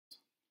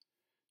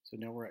So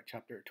now we're at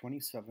chapter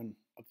 27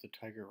 of The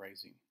Tiger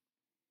Rising.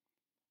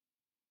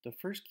 The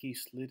first key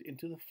slid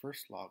into the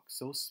first lock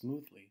so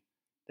smoothly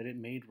that it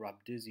made Rob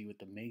dizzy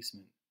with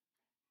amazement.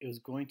 It was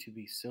going to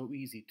be so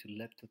easy to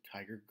let the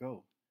tiger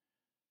go.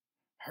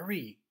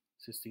 "Hurry,"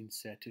 Sistine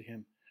said to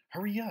him.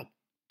 "Hurry up!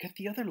 Get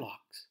the other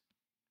locks."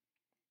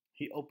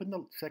 He opened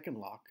the second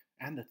lock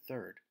and the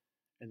third,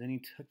 and then he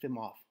took them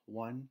off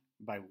one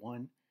by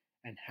one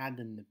and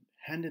handed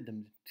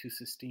them to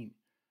Sistine,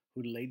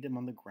 who laid them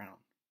on the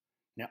ground.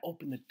 "Now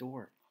open the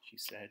door," she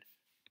said.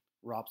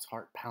 Rob's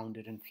heart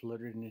pounded and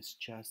fluttered in his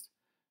chest.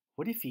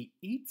 "What if he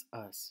eats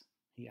us?"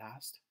 he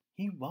asked.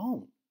 "He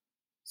won't,"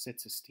 said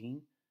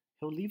Sistine.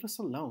 "He'll leave us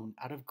alone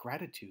out of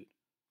gratitude.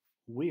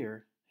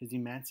 We're his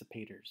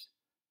emancipators."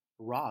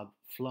 Rob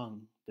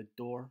flung the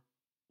door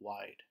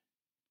wide.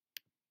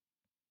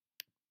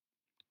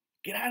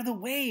 "Get out of the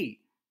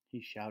way!"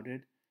 he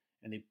shouted,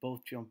 and they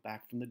both jumped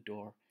back from the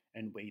door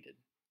and waited.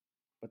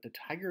 But the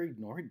tiger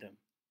ignored them.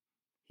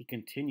 He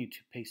continued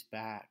to pace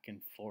back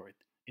and forth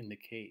in the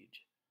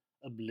cage,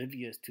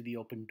 oblivious to the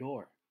open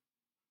door.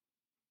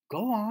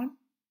 "Go on,"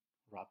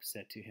 Rob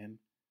said to him.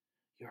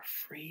 "You're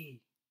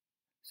free,"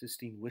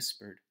 Sistine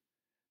whispered,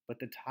 but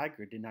the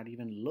tiger did not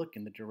even look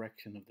in the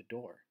direction of the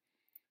door.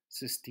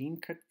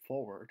 Sistine crept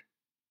forward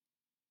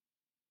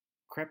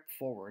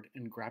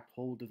and grabbed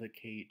hold of the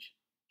cage.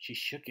 She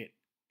shook it.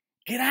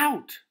 "Get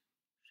out!"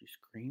 she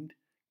screamed.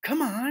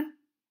 "Come on,"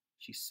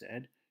 she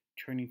said,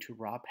 turning to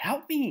Rob.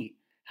 "Help me!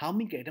 Help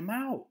me get him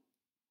out."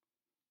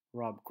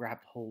 Rob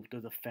grabbed hold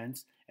of the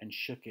fence and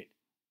shook it.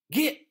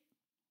 "Get!"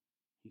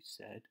 he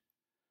said.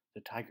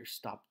 The tiger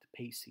stopped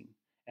pacing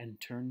and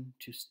turned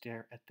to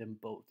stare at them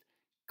both,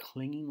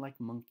 clinging like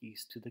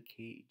monkeys to the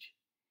cage.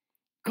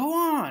 "Go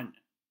on!"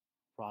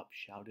 Rob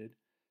shouted,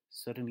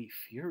 suddenly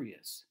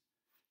furious.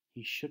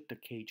 He shook the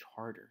cage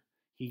harder.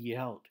 He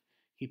yelled.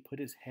 He put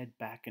his head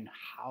back and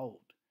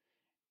howled.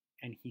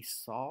 And he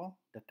saw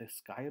that the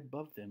sky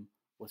above them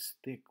was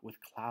thick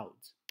with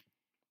clouds.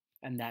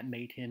 And that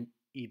made him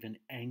even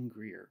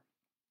angrier.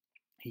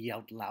 He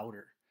yelled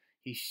louder.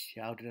 He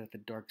shouted at the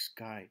dark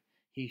sky.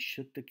 He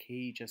shook the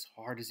cage as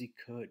hard as he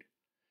could.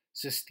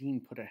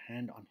 Sistine put a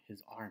hand on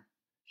his arm.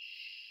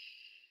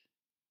 "Shh,"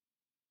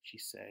 she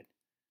said.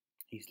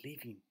 "He's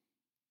leaving.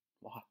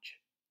 Watch."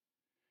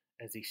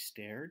 As he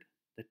stared,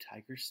 the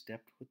tiger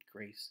stepped with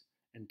grace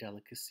and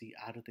delicacy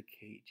out of the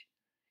cage.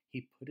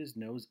 He put his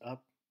nose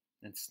up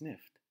and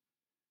sniffed.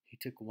 He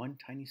took one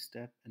tiny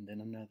step and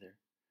then another.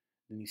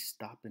 Then he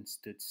stopped and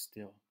stood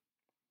still.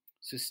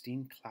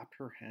 Sistine clapped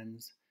her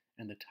hands,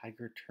 and the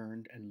tiger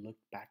turned and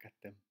looked back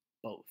at them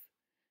both,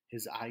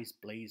 his eyes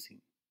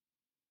blazing.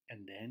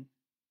 And then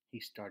he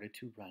started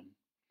to run.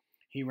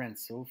 He ran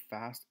so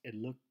fast it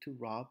looked to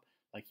Rob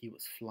like he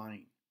was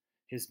flying.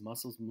 His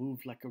muscles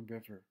moved like a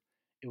river.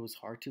 It was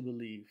hard to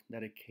believe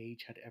that a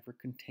cage had ever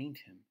contained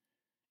him.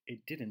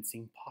 It didn't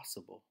seem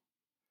possible.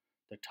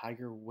 The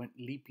tiger went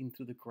leaping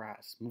through the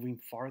grass, moving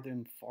farther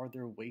and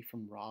farther away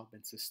from Rob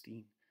and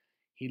Sistine.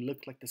 He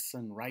looked like the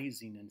sun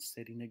rising and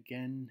setting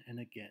again and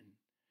again.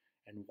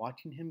 And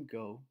watching him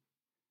go,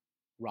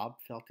 Rob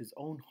felt his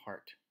own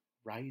heart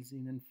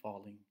rising and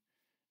falling,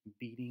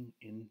 beating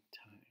in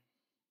time.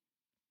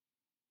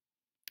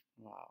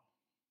 Wow.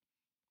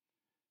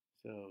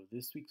 So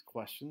this week's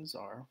questions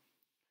are,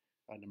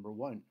 number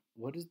one,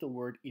 what does the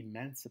word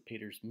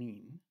emancipators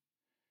mean?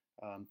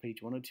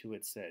 Page 102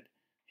 it said,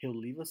 "He'll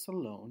leave us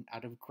alone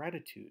out of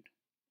gratitude.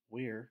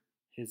 We're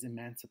his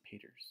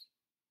emancipators."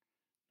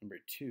 Number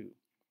two,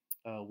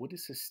 what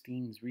is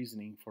Sistine's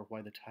reasoning for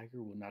why the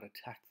tiger will not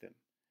attack them?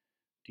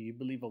 Do you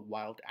believe a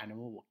wild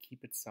animal will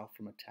keep itself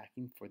from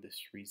attacking for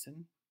this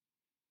reason?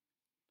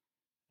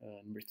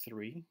 Number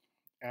three,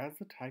 as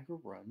the tiger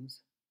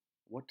runs,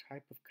 what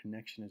type of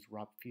connection is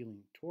Rob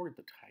feeling toward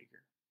the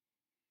tiger?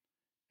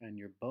 And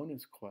your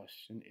bonus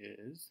question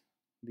is,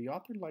 the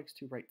author likes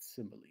to write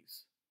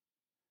similes.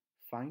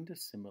 Find a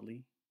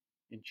simile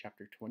in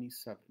chapter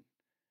 27.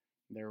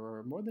 There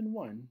are more than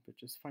one, but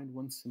just find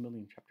one simile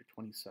in chapter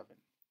 27.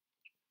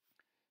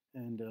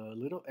 And a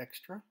little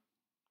extra,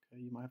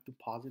 okay, you might have to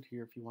pause it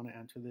here if you want to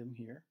answer them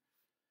here.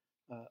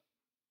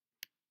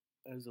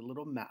 As a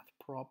little math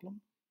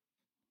problem.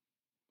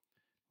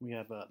 We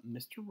have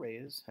Mr.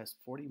 Reyes has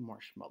 40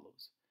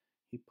 marshmallows.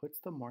 He puts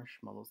the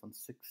marshmallows on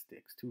 6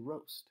 sticks to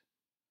roast.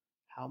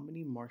 How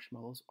many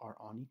marshmallows are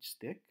on each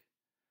stick?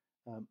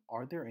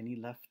 Are there any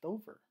left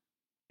over?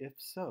 If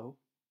so,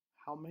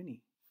 how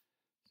many?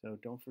 So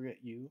don't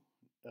forget you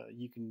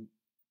can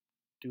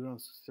do it on a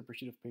separate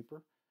sheet of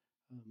paper.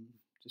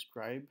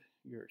 Describe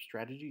your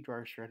strategy, draw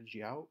your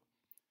strategy out,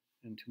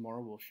 and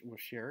tomorrow we'll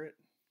share it.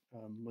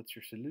 What's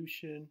your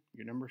solution,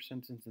 your number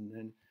sentence, and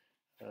then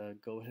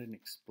go ahead and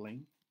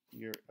explain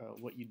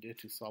what you did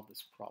to solve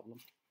this problem.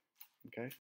 Okay.